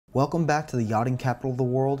Welcome back to the yachting capital of the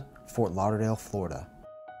world, Fort Lauderdale, Florida.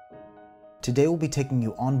 Today we'll be taking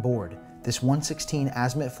you on board this 1/16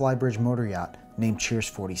 Azimut Flybridge Motoryacht named Cheers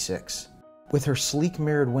 46. With her sleek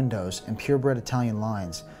mirrored windows and purebred Italian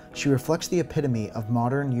lines, she reflects the epitome of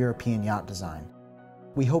modern European yacht design.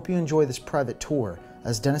 We hope you enjoy this private tour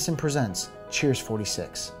as Denison presents Cheers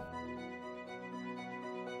 46.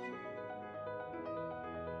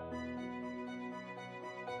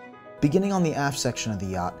 Beginning on the aft section of the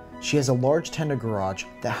yacht, she has a large tender garage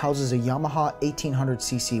that houses a Yamaha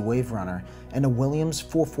 1800cc wave runner and a Williams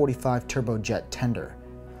 445 turbojet tender.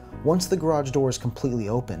 Once the garage door is completely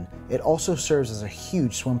open, it also serves as a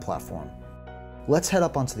huge swim platform. Let's head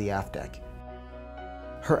up onto the aft deck.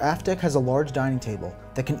 Her aft deck has a large dining table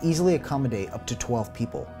that can easily accommodate up to 12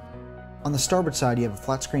 people. On the starboard side, you have a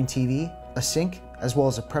flat screen TV, a sink, as well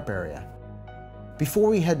as a prep area. Before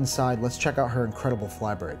we head inside, let's check out her incredible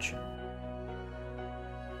flybridge.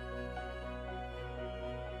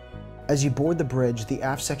 As you board the bridge, the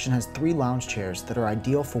aft section has 3 lounge chairs that are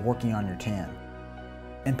ideal for working on your tan.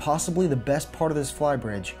 And possibly the best part of this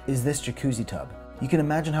flybridge is this jacuzzi tub. You can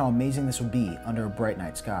imagine how amazing this would be under a bright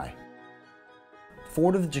night sky.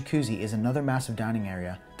 Forward of the jacuzzi is another massive dining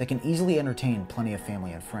area that can easily entertain plenty of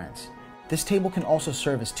family and friends. This table can also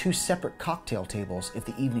serve as 2 separate cocktail tables if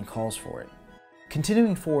the evening calls for it.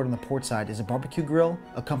 Continuing forward on the port side is a barbecue grill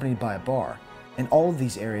accompanied by a bar, and all of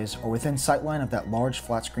these areas are within sightline of that large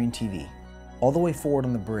flat screen TV. All the way forward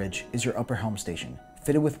on the bridge is your upper helm station,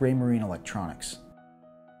 fitted with Raymarine electronics.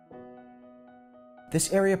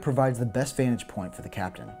 This area provides the best vantage point for the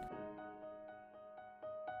captain.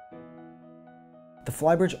 The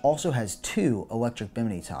flybridge also has 2 electric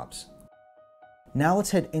bimini tops. Now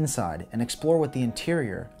let's head inside and explore what the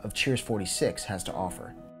interior of Cheers 46 has to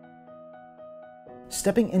offer.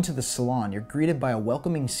 Stepping into the Salon, you're greeted by a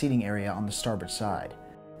welcoming seating area on the starboard side.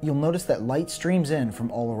 You'll notice that light streams in from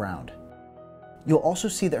all around. You'll also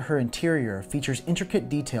see that her interior features intricate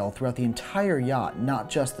detail throughout the entire yacht, not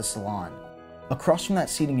just the Salon. Across from that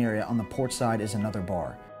seating area on the port side is another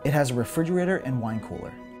bar. It has a refrigerator and wine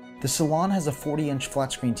cooler. The Salon has a 40-inch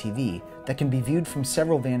flat screen TV that can be viewed from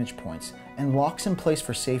several vantage points and locks in place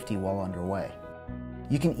for safety while underway.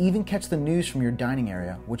 You can even catch the news from your dining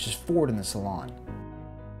area, which is forward in the Salon.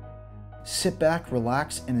 Sit back,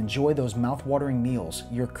 relax, and enjoy those mouth-watering meals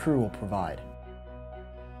your crew will provide.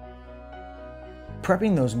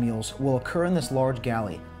 Prepping those meals will occur in this large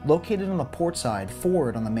galley located on the port side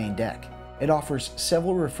forward on the main deck. It offers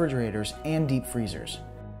several refrigerators and deep freezers.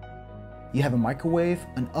 You have a microwave,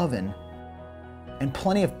 an oven, and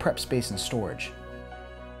plenty of prep space and storage.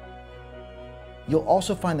 You'll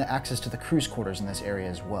also find the access to the crew's quarters in this area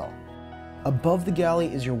as well. Above the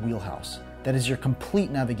galley is your wheelhouse. That is your complete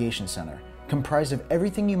navigation center, comprised of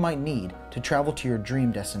everything you might need to travel to your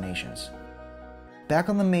dream destinations. Back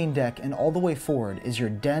on the main deck and all the way forward is your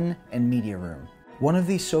den and media room. One of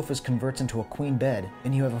these sofas converts into a queen bed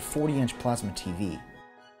and you have a 40-inch plasma TV.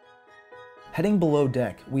 Heading below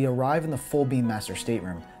deck, we arrive in the full beam master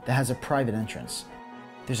stateroom that has a private entrance.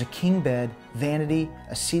 There's a king bed, vanity,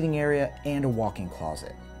 a seating area, and a walk-in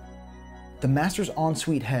closet. The master's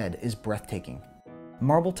ensuite head is breathtaking.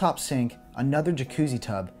 Marble top sink, another jacuzzi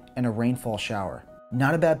tub, and a rainfall shower.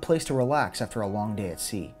 Not a bad place to relax after a long day at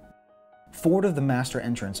sea. Forward of the master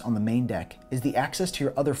entrance on the main deck is the access to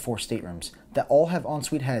your other 4 staterooms that all have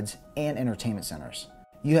ensuite heads and entertainment centers.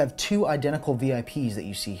 You have 2 identical VIPs that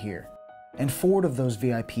you see here. And forward of those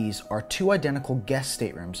VIPs are 2 identical guest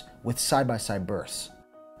staterooms with side-by-side berths.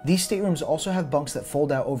 These staterooms also have bunks that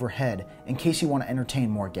fold out overhead in case you want to entertain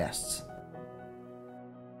more guests.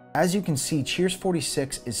 As you can see, Cheers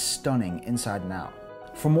 46 is stunning inside and out.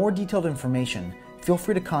 For more detailed information, feel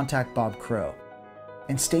free to contact Bob Crow.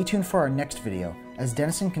 And stay tuned for our next video as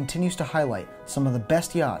Denison continues to highlight some of the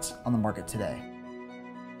best yachts on the market today.